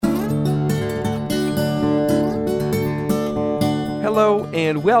Hello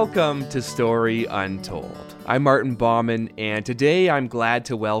and welcome to Story Untold. I'm Martin Bauman, and today I'm glad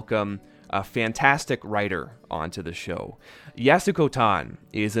to welcome a fantastic writer onto the show. Yasuko Tan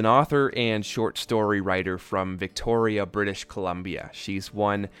is an author and short story writer from Victoria, British Columbia. She's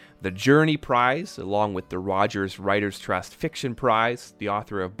won the Journey Prize along with the Rogers Writers Trust Fiction Prize, the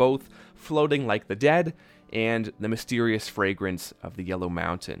author of both Floating Like the Dead and The Mysterious Fragrance of the Yellow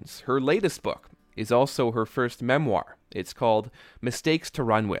Mountains. Her latest book is also her first memoir. It's called Mistakes to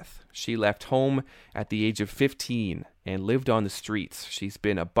Run With. She left home at the age of 15 and lived on the streets. She's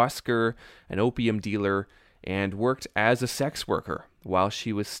been a busker, an opium dealer, and worked as a sex worker while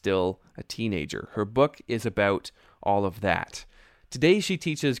she was still a teenager. Her book is about all of that. Today she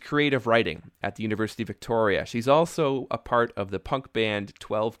teaches creative writing at the University of Victoria. She's also a part of the punk band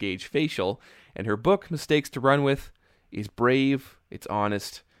 12 Gauge Facial, and her book, Mistakes to Run With, is brave, it's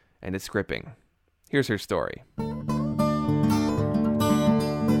honest, and it's gripping. Here's her story.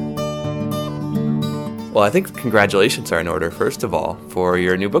 Well, I think congratulations are in order, first of all, for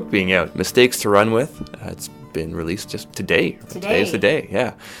your new book being out, Mistakes to Run With. It's been released just today. Today's the day,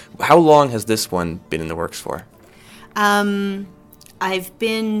 yeah. How long has this one been in the works for? I've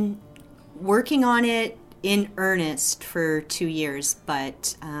been working on it in earnest for 2 years,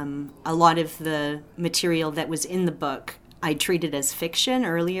 but a lot of the material that was in the book I treated as fiction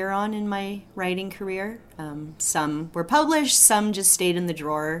earlier on in my writing career. Some were published, some just stayed in the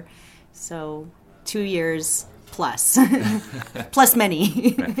drawer. So 2 years plus, plus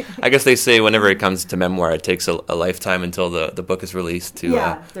many. I guess they say whenever it comes to memoir, it takes a lifetime until the book is released for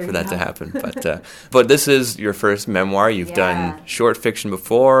that to happen. But this is your first memoir. You've done short fiction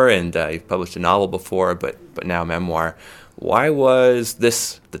before, and you've published a novel before, but now memoir. Why was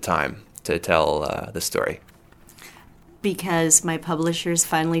this the time to tell the story? Because my publishers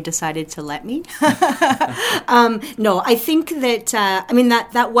finally decided to let me. No, I think that,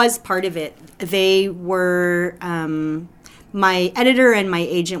 that was part of it. They were, my editor and my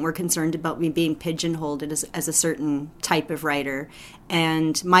agent were concerned about me being pigeonholed as a certain type of writer.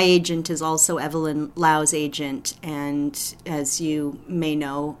 And my agent is also Evelyn Lau's agent. And as you may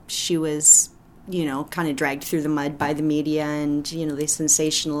know, she was kind of dragged through the mud by the media, and, they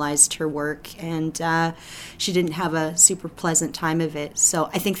sensationalized her work, and she didn't have a super pleasant time of it. So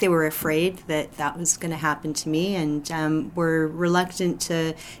I think they were afraid that was going to happen to me, and were reluctant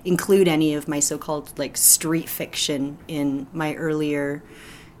to include any of my so-called, street fiction in my earlier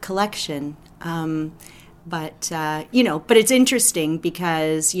collection. But it's interesting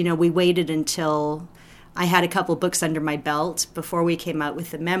because, we waited until I had a couple books under my belt before we came out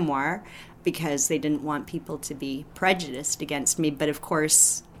with the memoir, because they didn't want people to be prejudiced against me. But of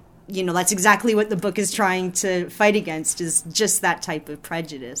course, that's exactly what the book is trying to fight against, is just that type of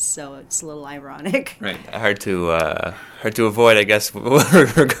prejudice. So it's a little ironic. Right. Hard to avoid, I guess,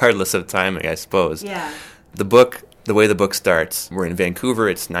 regardless of timing, I suppose. Yeah. The book, the way the book starts, we're in Vancouver,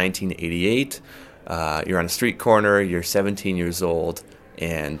 it's 1988. You're on a street corner, you're 17 years old,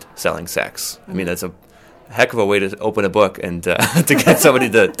 and selling sex. I mean, that's a heck of a way to open a book and to get somebody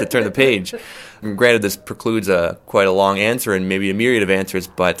to turn the page. Granted, this precludes quite a long answer and maybe a myriad of answers,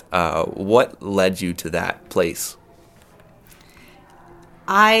 but what led you to that place?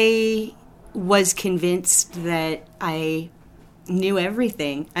 I was convinced that I knew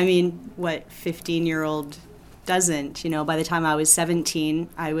everything. I mean, what 15-year-old doesn't? By the time I was 17,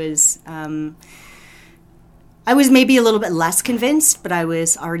 I was maybe a little bit less convinced, but I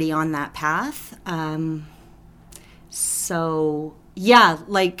was already on that path. So, yeah,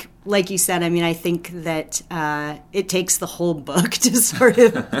 like you said, I think that it takes the whole book to sort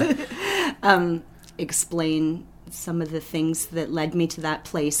of explain some of the things that led me to that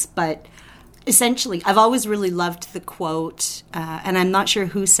place. But essentially, I've always really loved the quote, and I'm not sure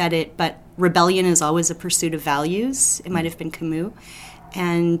who said it, but rebellion is always a pursuit of values. It might have been Camus.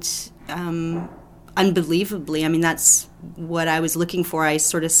 And unbelievably, that's what I was looking for. I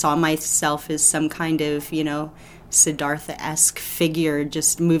sort of saw myself as some kind of, Siddhartha-esque figure,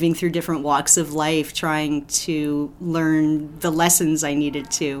 just moving through different walks of life, trying to learn the lessons I needed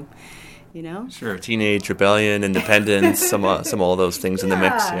to, Sure, teenage rebellion, independence, some all those things in the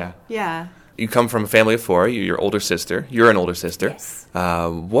mix, Yeah. You come from a family of four, you're an older sister. Yes.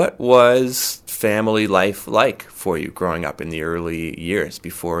 What was family life like for you growing up in the early years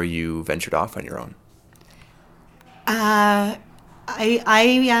before you ventured off on your own?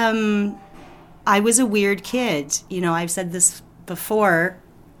 I was a weird kid. I've said this before.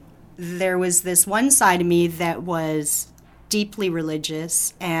 There was this one side of me that was deeply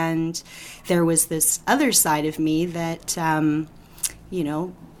religious, and there was this other side of me that,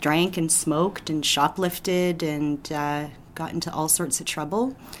 drank and smoked and shoplifted and got into all sorts of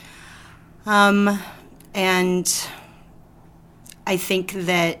trouble. And I think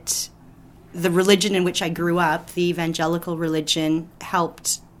that the religion in which I grew up, the evangelical religion,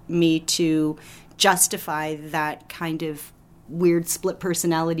 helped me to justify that kind of weird split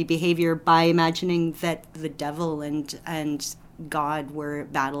personality behavior by imagining that the devil and God were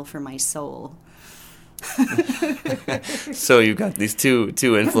at battle for my soul. So you've got these two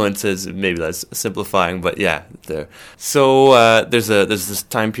influences. Maybe that's simplifying, but yeah. So there's this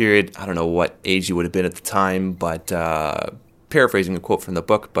time period. I don't know what age you would have been at the time, but paraphrasing a quote from the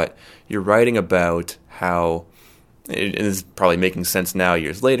book. But you're writing about how, and this is probably making sense now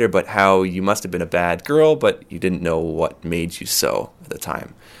years later, but how you must have been a bad girl, but you didn't know what made you so at the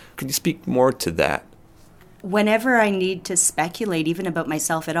time. Could you speak more to that? Whenever I need to speculate, even about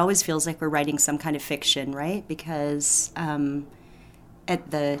myself, it always feels like we're writing some kind of fiction, right? Because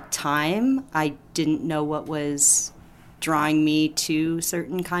at the time, I didn't know what was drawing me to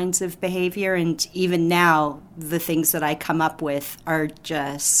certain kinds of behavior. And even now, the things that I come up with are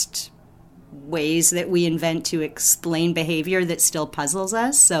just ways that we invent to explain behavior that still puzzles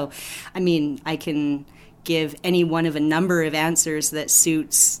us. So, I mean, I can give any one of a number of answers that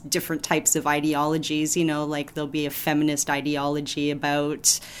suits different types of ideologies. You know, like there'll be a feminist ideology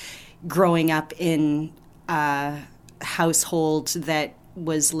about growing up in a household that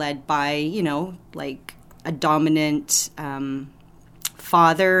was led by, you know, like a dominant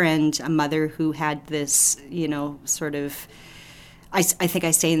father and a mother who had this, you know, sort of, I think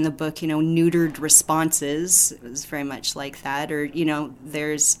I say in the book, you know, neutered responses. It was very much like that. Or, you know,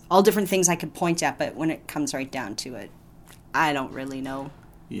 there's all different things I could point at, but when it comes right down to it, I don't really know.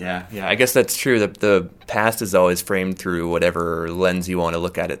 Yeah, I guess that's true. The past is always framed through whatever lens you want to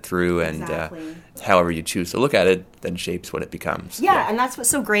look at it through, and Exactly. However you choose to look at it then shapes what it becomes. Yeah, and that's what's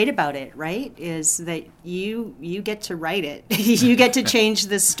so great about it, right? Is that you get to write it. You get to change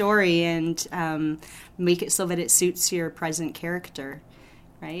the story and make it so that it suits your present character,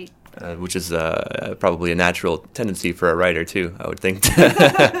 right? Which is probably a natural tendency for a writer, too, I would think.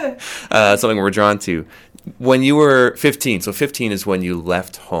 Something we're drawn to. When you were 15, so 15 is when you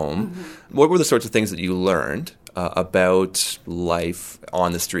left home, what were the sorts of things that you learned about life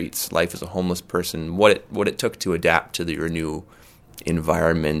on the streets, life as a homeless person, what it took to adapt to your new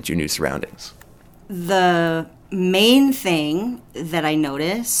environment, your new surroundings? The main thing that I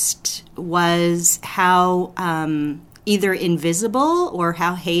noticed was how either invisible or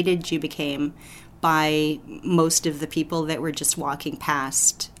how hated you became by most of the people that were just walking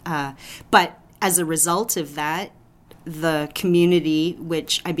past. But as a result of that, the community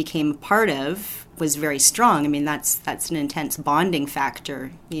which I became a part of was very strong. I mean, that's an intense bonding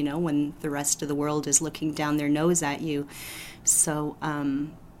factor, you know, when the rest of the world is looking down their nose at you. So,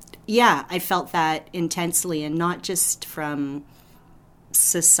 yeah, I felt that intensely, and not just from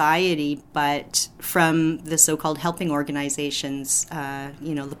society, but from the so-called helping organizations,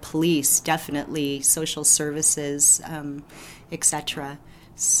 you know, the police, definitely, social services, etc.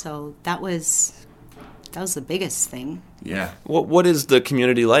 So that was the biggest thing. Yeah. What is the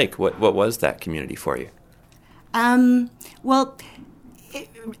community like? What was that community for you? Well,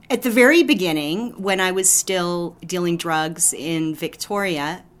 at the very beginning, when I was still dealing drugs in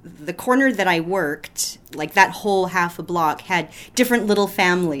Victoria, the corner that I worked, like that whole half a block, had different little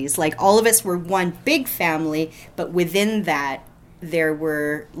families. Like all of us were one big family, but within that, there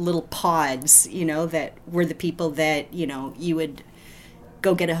were little pods, you know, that were the people that, you know, you would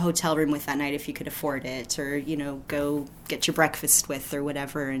go get a hotel room with that night if you could afford it, or, you know, go get your breakfast with or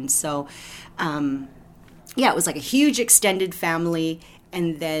whatever. And so, yeah, it was like a huge extended family,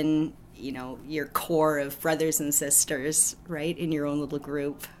 and then, you know, your core of brothers and sisters, right, in your own little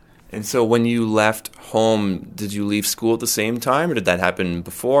group. And so when you left home, did you leave school at the same time, or did that happen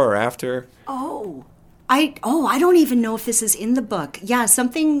before or after? I don't even know if this is in the book. Yeah,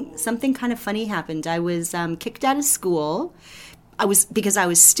 something kind of funny happened. I was kicked out of school. Because I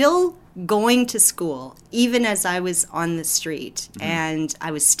was still going to school, even as I was on the street. Mm-hmm. And I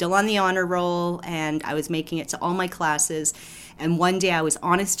was still on the honor roll, and I was making it to all my classes. And one day I was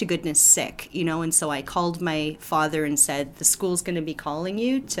honest to goodness sick, you know, and so I called my father and said, the school's going to be calling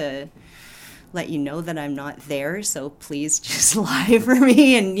you to let you know that I'm not there, so please just lie for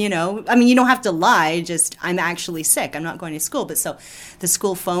me. And, you know, I mean, you don't have to lie, just I'm actually sick. I'm not going to school. But so the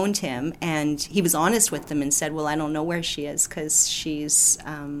school phoned him, and he was honest with them and said, well, I don't know where she is because she's,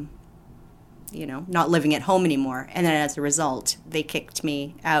 you know, not living at home anymore. And then as a result, they kicked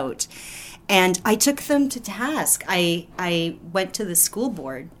me out. And I took them to task. I went to the school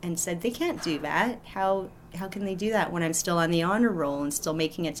board and said, they can't do that. How how can they do that when I'm still on the honor roll and still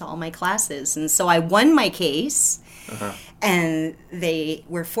making it to all my classes? And so I won my case, and they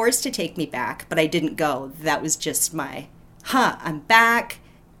were forced to take me back, but I didn't go. That was just my, I'm back.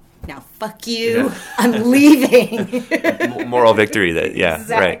 Now fuck you. Yeah. I'm leaving. Moral victory. That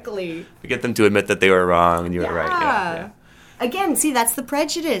exactly. Right. You get them to admit that they were wrong and you were right. Yeah. Again, see, that's the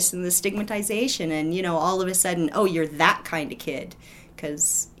prejudice and the stigmatization, and all of a sudden, oh, you're that kind of kid,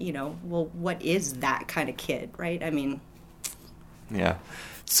 because well, what is that kind of kid, right? I mean, yeah.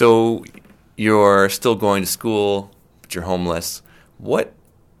 So you're still going to school, but you're homeless. What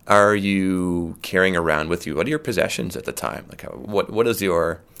are you carrying around with you? What are your possessions at the time? Like, what is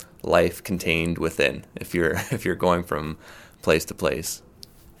your life contained within if you're going from place to place?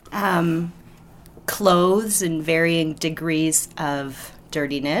 Clothes in varying degrees of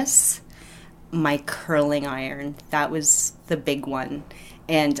dirtiness. My curling iron, that was the big one.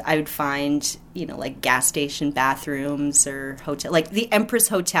 And I would find, like gas station bathrooms or hotel, like the Empress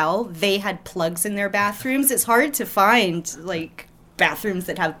Hotel, they had plugs in their bathrooms. It's hard to find like bathrooms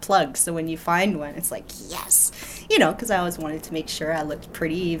that have plugs. So when you find one, it's like, yes, because I always wanted to make sure I looked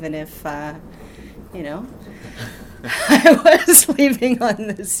pretty, even if, I was living on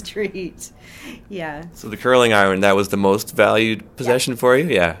the street. Yeah. So the curling iron, that was the most valued possession for you?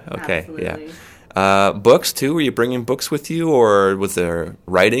 Yeah. Okay. Absolutely. Yeah. Books too? Were you bringing books with you, or was there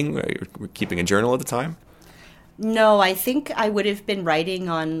writing? Were you keeping a journal at the time? No, I think I would have been writing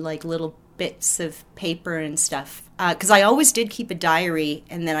on like little bits of paper and stuff. Because I always did keep a diary,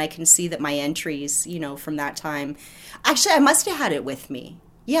 and then I can see that my entries, from that time. Actually, I must have had it with me.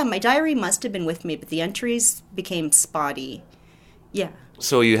 Yeah, my diary must have been with me, but the entries became spotty. Yeah.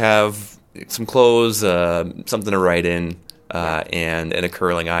 So you have some clothes, something to write in, and a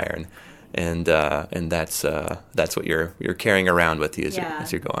curling iron, and that's what you're carrying around with you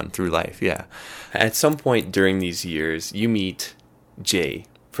as you're going through life. Yeah. At some point during these years, you meet Jay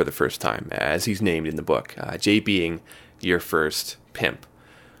for the first time, as he's named in the book. Jay being your first pimp.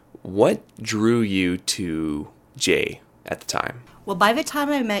 What drew you to Jay at the time? Well, by the time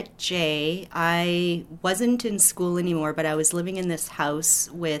I met Jay, I wasn't in school anymore, but I was living in this house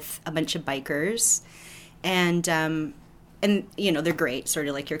with a bunch of bikers, and they're great, sort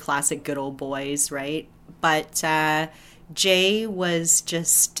of like your classic good old boys, right? But Jay was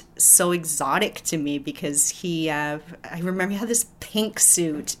just so exotic to me because I remember he had this pink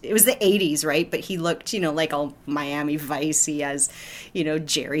suit. It was the 80s, right? But he looked, like all Miami Vice. He has,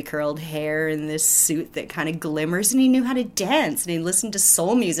 jerry curled hair and this suit that kind of glimmers, and he knew how to dance, and he listened to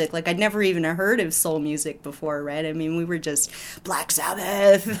soul music. Like, I'd never even heard of soul music before, right? I mean, we were just Black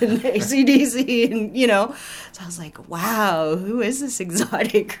Sabbath and AC/DC and, So I was like, wow, who is this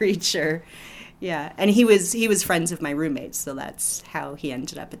exotic creature? Yeah, and he was friends of my roommates, so that's how he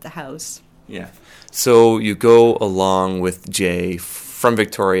ended up at the house. Yeah. So you go along with Jay from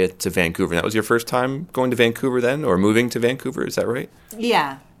Victoria to Vancouver. That was your first time going to Vancouver then, or moving to Vancouver, is that right?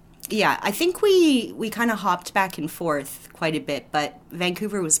 Yeah. Yeah, I think we kind of hopped back and forth quite a bit, but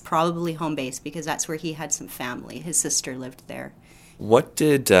Vancouver was probably home base because that's where he had some family. His sister lived there. What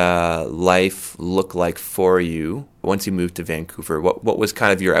did life look like for you once you moved to Vancouver? What was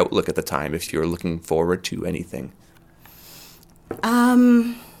kind of your outlook at the time, if you were looking forward to anything?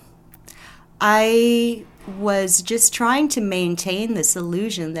 I was just trying to maintain this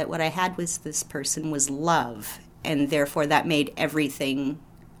illusion that what I had with this person was love, and therefore that made everything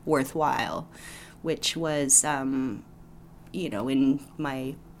worthwhile, which was, in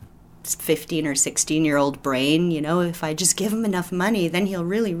my 15 or 16-year-old brain, if I just give him enough money, then he'll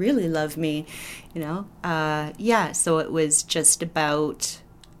really, really love me, so it was just about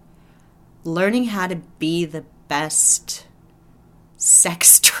learning how to be the best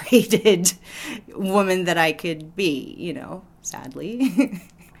sex-traded woman that I could be, sadly.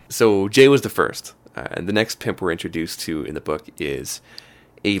 So Jay was the first. And the next pimp we're introduced to in the book is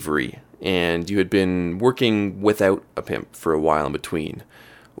Avery. And you had been working without a pimp for a while in between.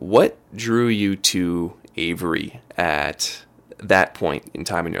 What drew you to Avery at that point in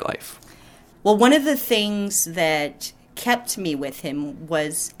time in your life? Well, one of the things that kept me with him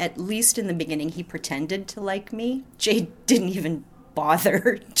was, at least in the beginning, he pretended to like me. Jay didn't even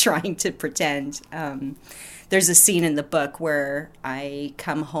bother trying to pretend. There's a scene in the book where I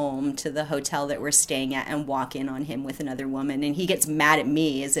come home to the hotel that we're staying at and walk in on him with another woman, and he gets mad at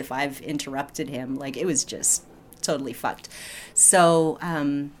me as if I've interrupted him. Like, it was just totally fucked. So,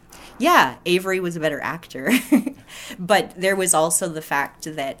 Avery was a better actor. But there was also the fact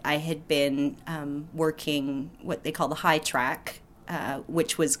that I had been working what they call the high track,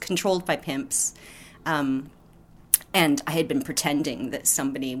 which was controlled by pimps. And I had been pretending that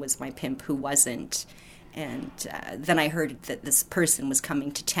somebody was my pimp who wasn't. And then I heard that this person was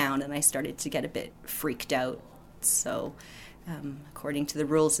coming to town, and I started to get a bit freaked out. So according to the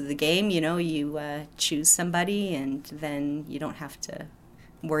rules of the game, you choose somebody, and then you don't have to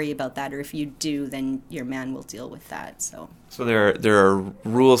worry about that. Or if you do, then your man will deal with that. So there are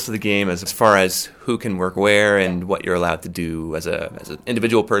rules to the game as far as who can work where and what you're allowed to do as an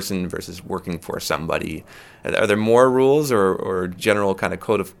individual person versus working for somebody. Are there more rules or general kind of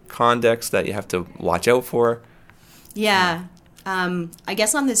code of conduct that you have to watch out for? Yeah. I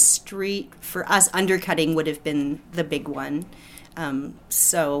guess on the street, for us, undercutting would have been the big one.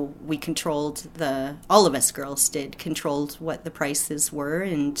 So we controlled all of us girls controlled what the prices were.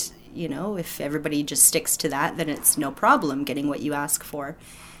 And, if everybody just sticks to that, then it's no problem getting what you ask for.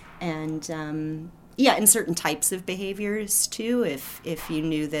 And, in certain types of behaviors, too, if you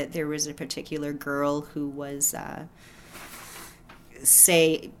knew that there was a particular girl who was,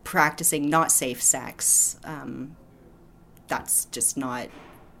 practicing not safe sex, that's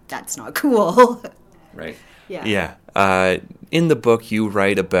not cool. Right. Yeah. Yeah. In the book, you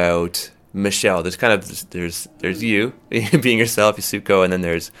write about Michelle. There's you being yourself, Yasuko, and then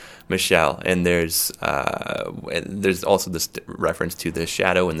there's Michelle, and there's also this reference to the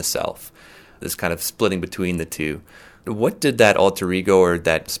shadow and the self. This kind of splitting between the two. What did that alter ego or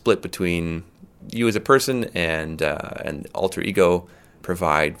that split between you as a person and alter ego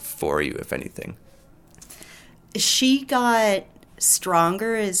provide for you, if anything? She got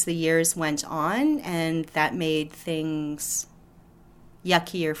stronger as the years went on, and that made things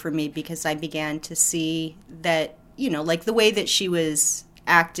yuckier for me because I began to see that, like the way that she was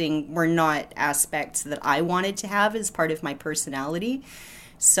acting were not aspects that I wanted to have as part of my personality.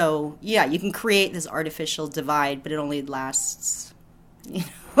 So, yeah, you can create this artificial divide, but it only lasts,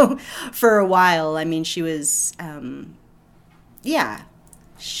 for a while. I mean, she was,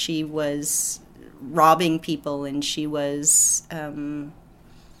 she was robbing people, and she was, doing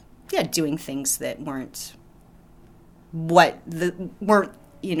things that weren't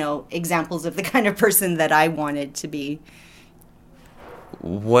examples of the kind of person that I wanted to be.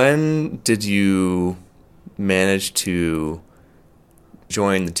 When did you manage to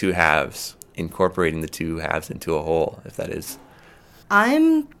join the two halves, incorporating the two halves into a whole, if that is?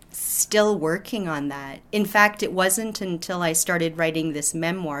 I'm still working on that. In fact, it wasn't until I started writing this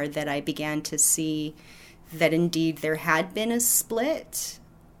memoir that I began to see that indeed there had been a split.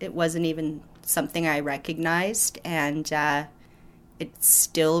 It wasn't even something I recognized, and it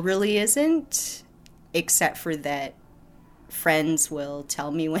still really isn't, except for that friends will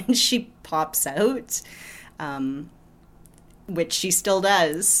tell me when she pops out, which she still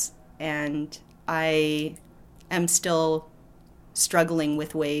does, and I am still struggling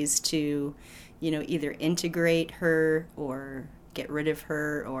with ways to, either integrate her or get rid of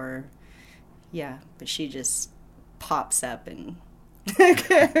her, or, but she just pops up and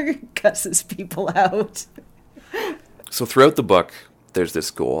cusses people out. So throughout the book, there's this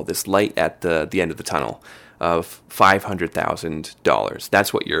goal, this light at the end of the tunnel of $500,000.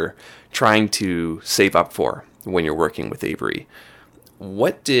 That's what you're trying to save up for when you're working with Avery.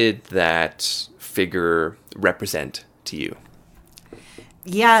 What did that figure represent to you?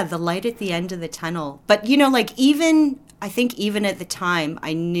 Yeah, the light at the end of the tunnel. But, I think even at the time,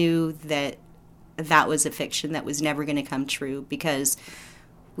 I knew that was a fiction that was never going to come true because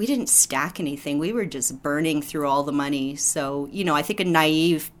we didn't stack anything. We were just burning through all the money. So, I think a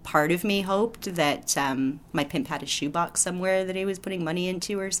naive part of me hoped that my pimp had a shoebox somewhere that he was putting money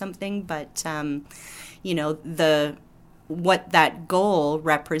into or something. But, what that goal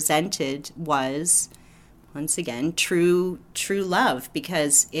represented was, once again, true love.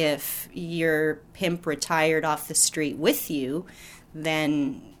 Because if your pimp retired off the street with you,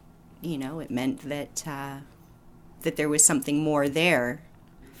 then, it meant that that there was something more there.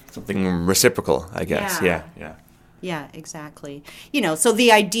 Something reciprocal, I guess. Yeah. Yeah, exactly. So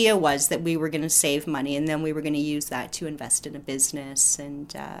the idea was that we were going to save money, and then we were going to use that to invest in a business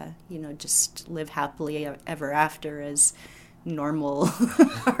and, just live happily ever after as normal,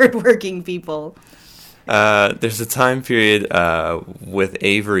 hardworking people. There's a time period with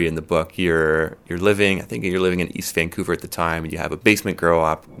Avery in the book. I think you're living in East Vancouver at the time, and you have a basement grow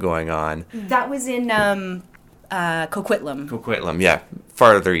up going on. That was in Coquitlam. Coquitlam, yeah,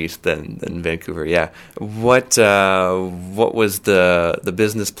 farther east than Vancouver. Yeah, what was the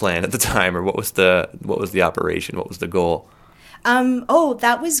business plan at the time, or what was the operation? What was the goal?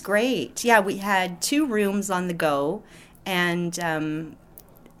 That was great. Yeah, we had 2 rooms on the go, and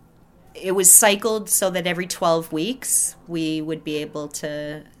it was cycled so that every 12 weeks we would be able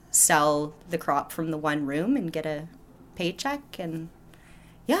to sell the crop from the one room and get a paycheck. And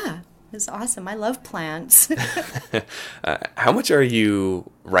was awesome. I love plants. How much are you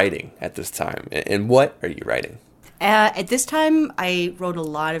writing at this time, and what are you writing? At this time, I wrote a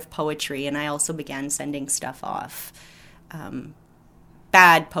lot of poetry, and I also began sending stuff off.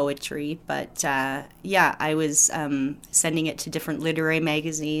 Bad poetry, but I was sending it to different literary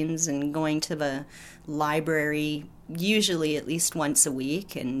magazines and going to the library usually at least once a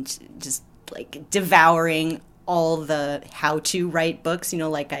week and just like devouring all the how-to write books.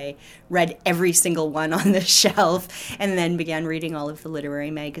 Like I read every single one on the shelf and then began reading all of the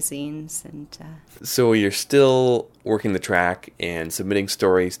literary magazines. And So you're still working the track and submitting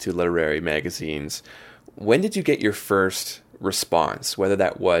stories to literary magazines. When did you get your first response, whether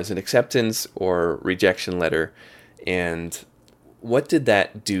that was an acceptance or rejection letter, and what did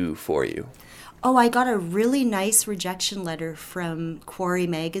that do for you? Oh, I got a really nice rejection letter from Quarry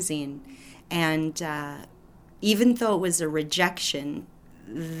magazine, and even though it was a rejection,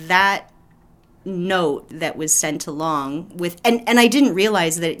 that note that was sent along with, and I didn't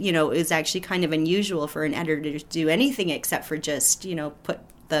realize that, it was actually kind of unusual for an editor to do anything except for just, put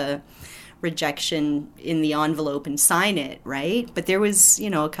the rejection in the envelope and sign it, right? But there was,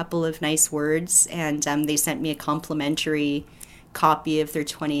 a couple of nice words, and they sent me a complimentary copy of their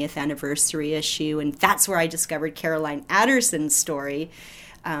 20th anniversary issue, and that's where I discovered Caroline Adderson's story,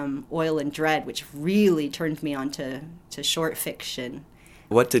 Oil and Dread, which really turned me on to short fiction.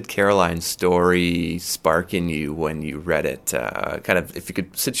 What did Caroline's story spark in you when you read it? Kind of, if you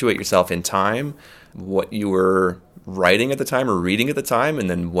could situate yourself in time, what you were writing at the time or reading at the time, and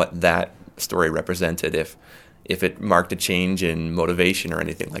then what that story represented, if it marked a change in motivation or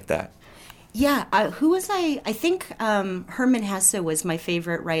anything like that. Yeah, who was I? I think Herman Hesse was my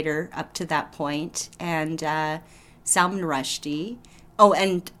favorite writer up to that point, and Salman Rushdie. Oh,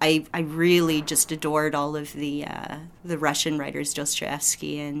 and I really just adored all of the Russian writers,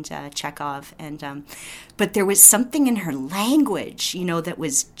 Dostoevsky and Chekhov, and but there was something in her language, that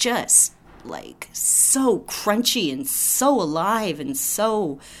was just like so crunchy and so alive and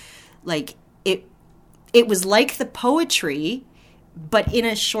so like it was like the poetry, but in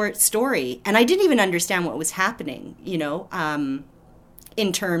a short story. And I didn't even understand what was happening,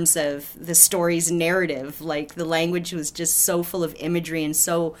 in terms of the story's narrative. Like the language was just so full of imagery and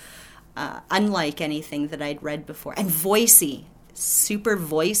so unlike anything that I'd read before. And voicey, super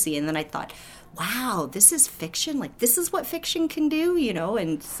voicey. And then I thought, wow, this is fiction? Like this is what fiction can do,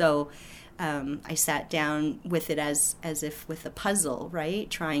 And so I sat down with it as if with a puzzle, right?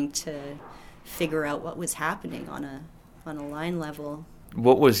 Trying to figure out what was happening on a line level.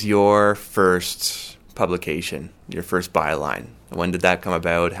 What was your first publication, your first byline? When did that come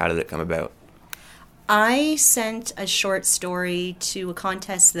about? How did it come about? I sent a short story to a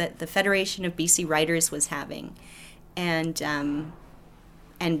contest that the Federation of BC Writers was having, and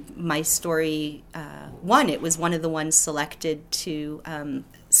my story won. It was one of the ones selected to.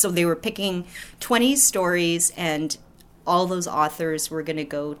 So they were picking 20 stories, and all those authors were going to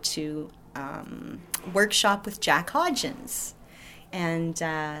go to workshop with Jack Hodgins. And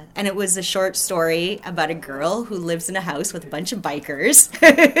it was a short story about a girl who lives in a house with a bunch of bikers.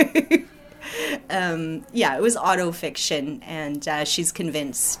 It was autofiction, and she's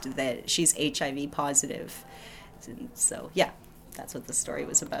convinced that she's HIV positive. And so, that's what the story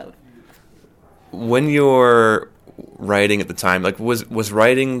was about. When you're writing at the time, like was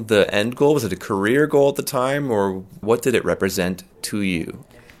writing the end goal? Was it a career goal at the time, or what did it represent to you?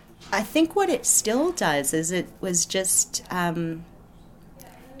 I think what it still does is it was just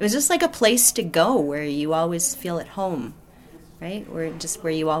like a place to go where you always feel at home, right?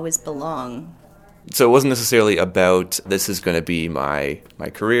 Where you always belong. So it wasn't necessarily about, this is going to be my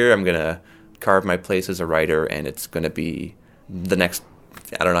career, I'm going to carve my place as a writer, and it's going to be the next,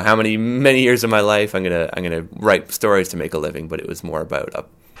 I don't know how many years of my life I'm going to write stories to make a living, but it was more about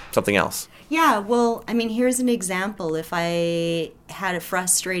something else. Yeah, well, I mean, here's an example. If I had a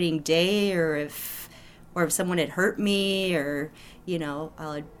frustrating day, or if someone had hurt me, or,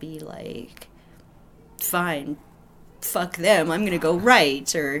 I'd be like, fine, fuck them, I'm going to go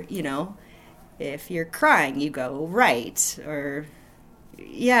write. Or, if you're crying, you go write. Or,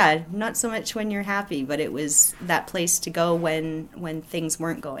 not so much when you're happy, but it was that place to go when things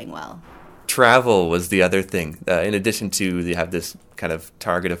weren't going well. Travel was the other thing. In addition to, you have this kind of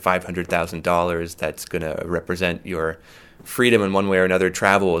target of $500,000 that's going to represent your freedom in one way or another.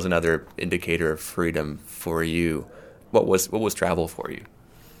 Travel was another indicator of freedom for you. What was travel for you?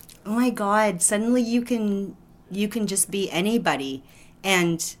 Oh my God! Suddenly you can just be anybody,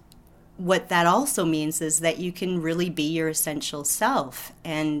 and what that also means is that you can really be your essential self,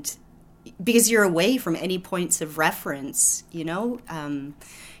 and because you're away from any points of reference,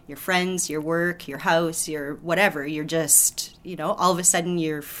 your friends, your work, your house, your whatever. You're just, all of a sudden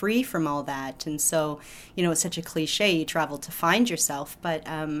you're free from all that. And so, it's such a cliche, you travel to find yourself, but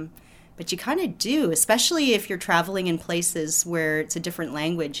you kind of do, especially if you're traveling in places where it's a different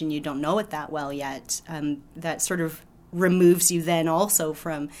language and you don't know it that well yet. That sort of removes you then also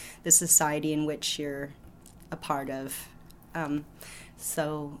from the society in which you're a part of.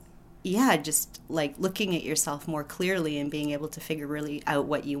 So, yeah, just like looking at yourself more clearly and being able to figure really out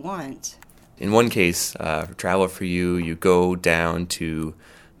what you want. In one case, travel for you, you go down to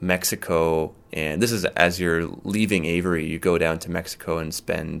Mexico, and this is as you're leaving Avery, you go down to Mexico and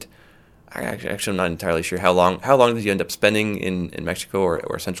spend, actually I'm not entirely sure how long did you end up spending in Mexico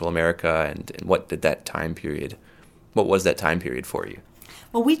or Central America, and what was that time period for you?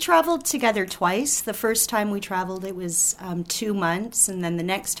 Well, we traveled together twice. The first time we traveled, it was 2 months, and then the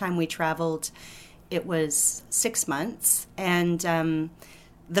next time we traveled, it was 6 months. And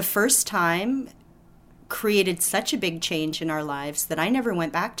the first time created such a big change in our lives that I never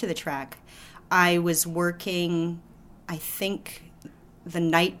went back to the track. I was working, I think, the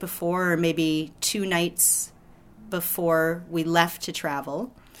night before, or maybe 2 nights before we left to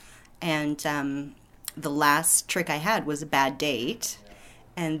travel. And the last trick I had was a bad date.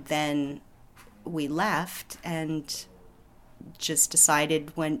 And then we left and just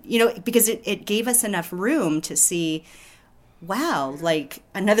decided because it gave us enough room to see, wow, like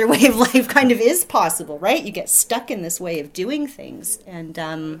another way of life kind of is possible, right? You get stuck in this way of doing things. And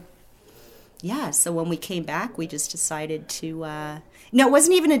so when we came back, we just decided to, it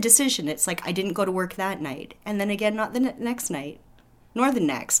wasn't even a decision. It's like I didn't go to work that night. And then again, not the next night, nor the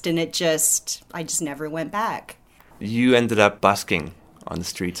next. And I just never went back. You ended up busking on the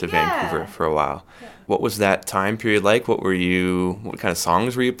streets of Vancouver for a while. Yeah. What was that time period like? What kind of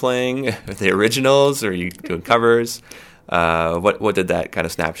songs were you playing? The originals, or are you doing covers? What did that kind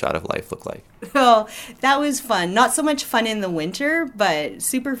of snapshot of life look like? Oh, that was fun. Not so much fun in the winter, but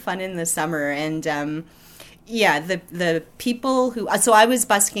super fun in the summer. And the people who... So I was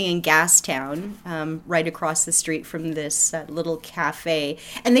busking in Gastown, right across the street from this little cafe.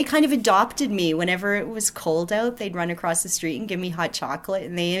 And they kind of adopted me. Whenever it was cold out, they'd run across the street and give me hot chocolate.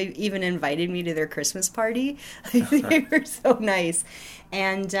 And they even invited me to their Christmas party. They were so nice.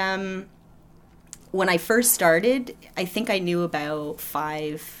 And when I first started, I think I knew about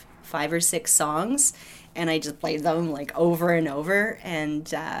five or six songs. And I just played them like over and over.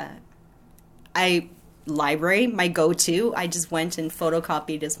 And library, my go-to. I just went and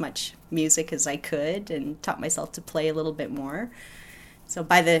photocopied as much music as I could and taught myself to play a little bit more. So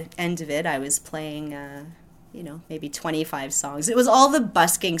by the end of it, I was playing, maybe 25 songs. It was all the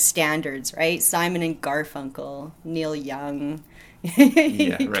busking standards, right? Simon and Garfunkel, Neil Young.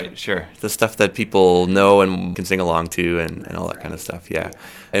 Yeah, right, sure. The stuff that people know and can sing along to and all that kind of stuff, yeah.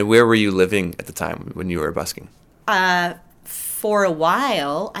 And where were you living at the time when you were busking? For a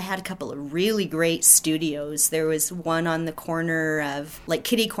while, I had a couple of really great studios. There was one on the corner of, like,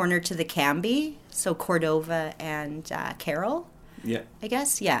 kitty corner to the Cambie, so Cordova and Carroll, I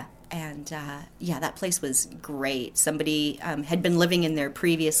guess, yeah. And, that place was great. Somebody had been living in there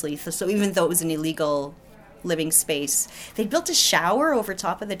previously, so even though it was an illegal living space, they built a shower over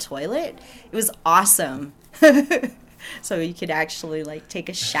top of the toilet. It was awesome. So you could actually take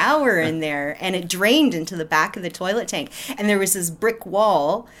a shower in there, and it drained into the back of the toilet tank. And there was this brick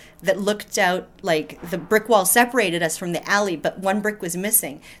wall that looked out, the brick wall separated us from the alley, but one brick was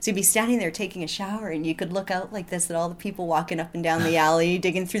missing. So you'd be standing there taking a shower, and you could look out like this at all the people walking up and down the alley,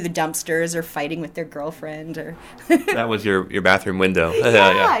 digging through the dumpsters or fighting with their girlfriend. Or That was your bathroom window.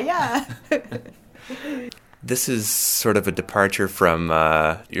 Yeah. This is sort of a departure from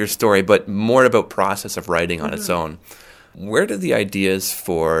your story, but more about process of writing on its own. Where do the ideas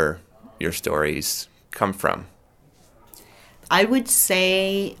for your stories come from? I would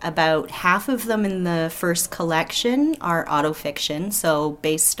say about half of them in the first collection are autofiction, so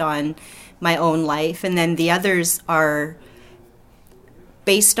based on my own life, and then the others are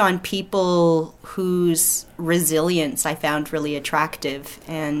based on people whose resilience I found really attractive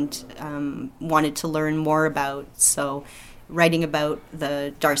and wanted to learn more about. So writing about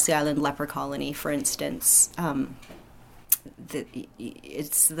the Darcy Island leper colony, for instance,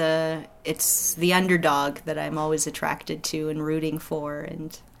 it's the underdog that I'm always attracted to and rooting for.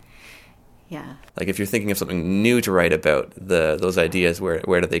 And yeah. Like if you're thinking of something new to write about, those ideas,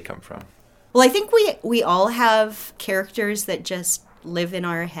 where do they come from? Well, I think we all have characters that just live in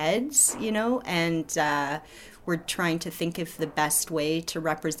our heads, and we're trying to think of the best way to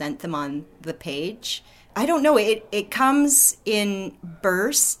represent them on the page. I don't know, it comes in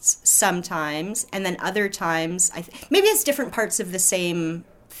bursts sometimes, and then other times, maybe it's different parts of the same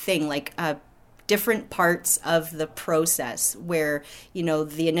thing, like different parts of the process where,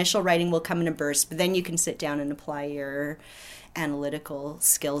 the initial writing will come in a burst, but then you can sit down and apply your analytical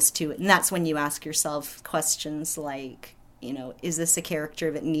skills to it. And that's when you ask yourself questions like, is this a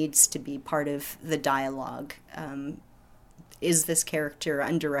character that needs to be part of the dialogue? Is this character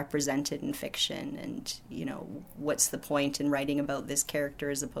underrepresented in fiction? And, what's the point in writing about this character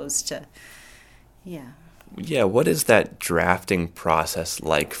as opposed to, Yeah, what is that drafting process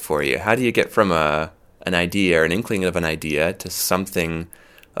like for you? How do you get from an idea or an inkling of an idea to something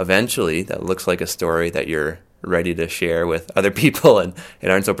eventually that looks like a story that you're ready to share with other people and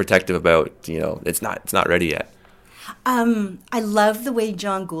aren't so protective about, it's not ready yet? I love the way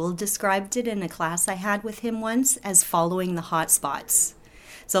John Gould described it in a class I had with him once as following the hot spots.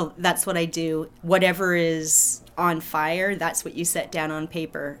 So that's what I do. Whatever is on fire, that's what you set down on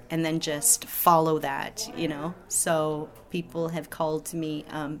paper and then just follow that, So people have called me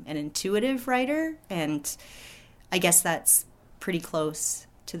an intuitive writer, and I guess that's pretty close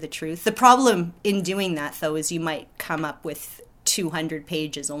to the truth. The problem in doing that, though, is you might come up with 200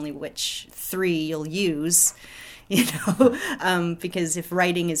 pages, only which 3 you'll use, because if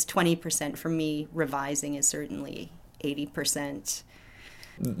writing is 20% for me, revising is certainly 80%.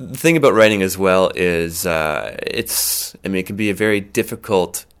 The thing about writing as well is it can be a very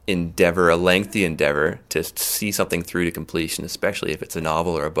difficult endeavor, a lengthy endeavor to see something through to completion, especially if it's a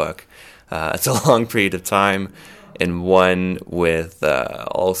novel or a book. It's a long period of time, and one with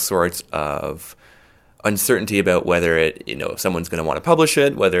all sorts of uncertainty about whether someone's going to want to publish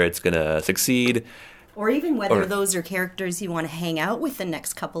it, whether it's going to succeed. Or even whether those are characters you want to hang out with the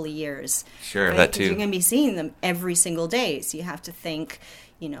next couple of years. Sure, right? that too. You're going to be seeing them every single day, so you have to think,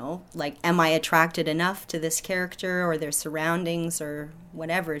 am I attracted enough to this character or their surroundings or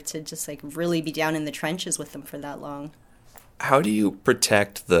whatever to just really be down in the trenches with them for that long. How do you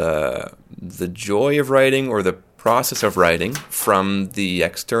protect the joy of writing or the process of writing from the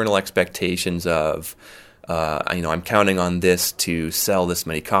external expectations of, I'm counting on this to sell this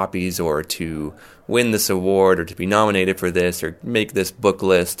many copies or to win this award or to be nominated for this or make this book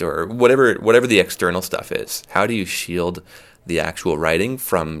list or whatever the external stuff is? How do you shield the actual writing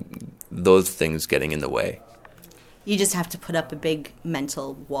from those things getting in the way? You just have to put up a big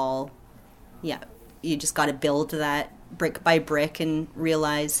mental wall. Yeah, you just got to build that brick by brick and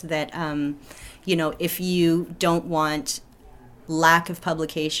realize that, if you don't want lack of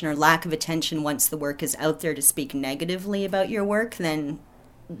publication or lack of attention once the work is out there to speak negatively about your work, then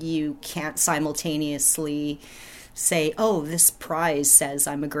you can't simultaneously say, oh, this prize says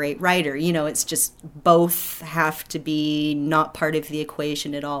I'm a great writer. It's just both have to be not part of the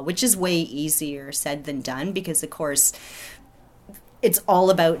equation at all, which is way easier said than done because, of course, it's all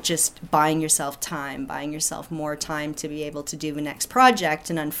about just buying yourself more time to be able to do the next project.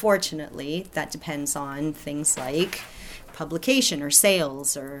 And unfortunately, that depends on things like publication or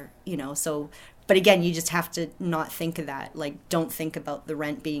sales or, so... But again, you just have to not think of that. Don't think about the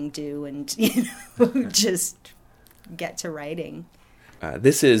rent being due and, just get to writing.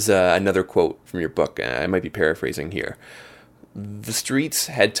 This is another quote from your book. I might be paraphrasing here. The streets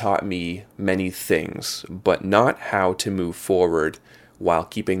had taught me many things, but not how to move forward while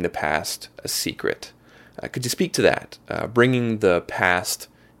keeping the past a secret. Could you speak to that, bringing the past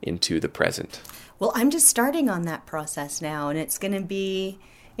into the present? Well, I'm just starting on that process now, and it's going to be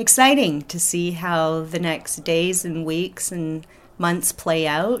exciting to see how the next days and weeks and months play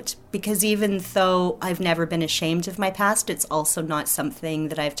out, because even though I've never been ashamed of my past, it's also not something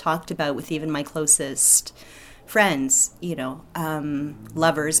that I've talked about with even my closest friends,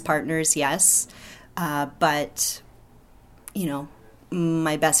 lovers, partners, yes, but,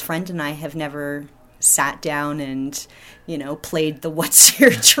 my best friend and I have never sat down and, played the what's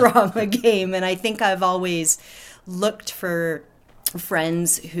your trauma game, and I think I've always looked for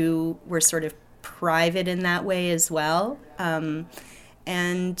friends who were sort of private in that way as well.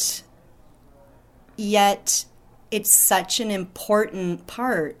 And yet it's such an important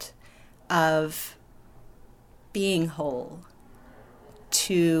part of being whole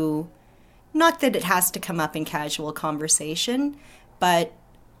to, not that it has to come up in casual conversation, but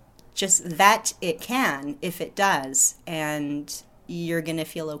just that it can if it does, and you're going to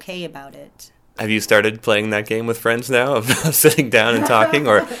feel okay about it. Have you started playing that game with friends now of sitting down and talking,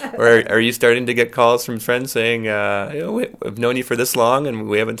 or are you starting to get calls from friends saying, I've known you for this long and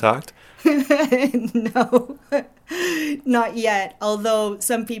we haven't talked? No, not yet. Although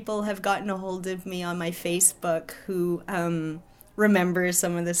some people have gotten a hold of me on my Facebook who remember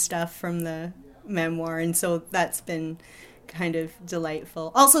some of the stuff from the memoir, and so that's been kind of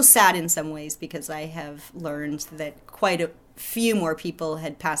delightful. Also sad in some ways, because I have learned that quite few more people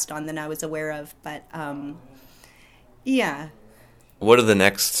had passed on than I was aware of. But yeah. What do the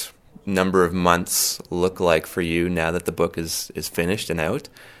next number of months look like for you now that the book is finished and out?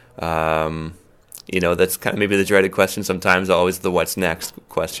 That's kind of maybe the dreaded question sometimes, always the what's next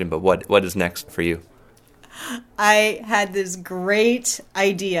question, but what is next for you? I had this great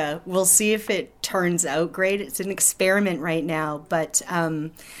idea. We'll see if it turns out great. It's an experiment right now. But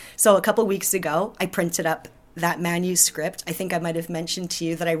so a couple weeks ago, I printed up that manuscript. I think I might have mentioned to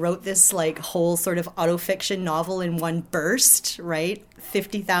you that I wrote this like whole sort of autofiction novel in one burst, right?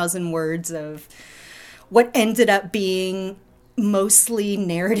 50,000 words of what ended up being mostly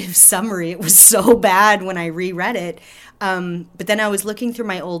narrative summary. It was so bad when I reread it. But then I was looking through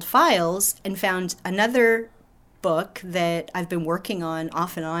my old files and found another book that I've been working on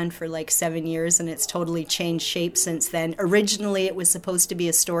off and on for like 7 years, and it's totally changed shape since then. Originally, it was supposed to be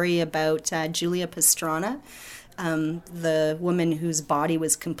a story about Julia Pastrana, the woman whose body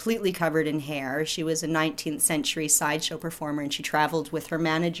was completely covered in hair. She was a 19th century sideshow performer, and she traveled with her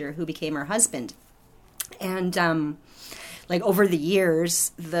manager, who became her husband. And over the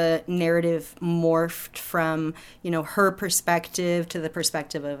years, the narrative morphed from, her perspective to the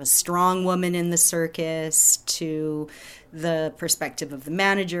perspective of a strong woman in the circus to the perspective of the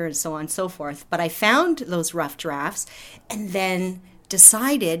manager and so on and so forth. But I found those rough drafts and then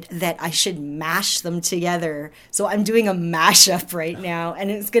decided that I should mash them together. So I'm doing a mashup right now,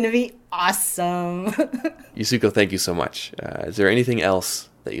 and it's going to be awesome. Yasuko, thank you so much. Is there anything else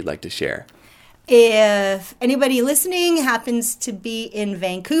that you'd like to share? If anybody listening happens to be in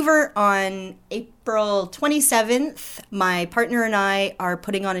Vancouver on April 27th, my partner and I are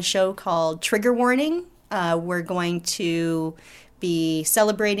putting on a show called Trigger Warning. We're going to be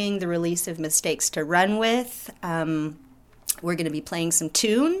celebrating the release of Mistakes to Run With. We're going to be playing some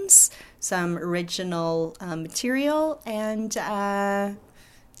tunes, some original material, and yeah,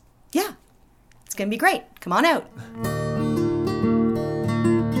 it's going to be great. Come on out.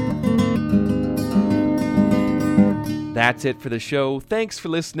 That's it for the show. Thanks for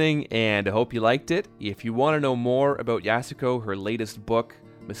listening, and I hope you liked it. If you want to know more about Yasuko, her latest book,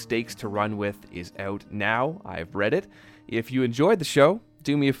 Mistakes to Run With, is out now. I've read it. If you enjoyed the show,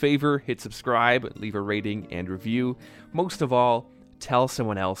 do me a favor, hit subscribe, leave a rating and review. Most of all, tell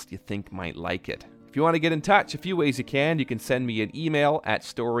someone else you think might like it. If you want to get in touch, a few ways you can. You can send me an email at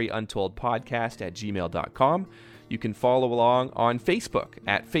storyuntoldpodcast@gmail.com. You can follow along on Facebook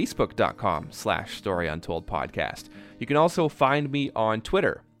at facebook.com/storyuntoldpodcast. You can also find me on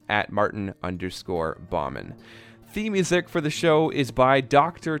Twitter at Martin_Bauman. Theme music for the show is by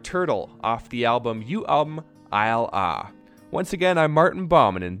Dr. Turtle off the album You I'll Ah. Once again, I'm Martin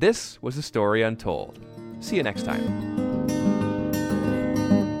Bauman, and this was A Story Untold. See you next time.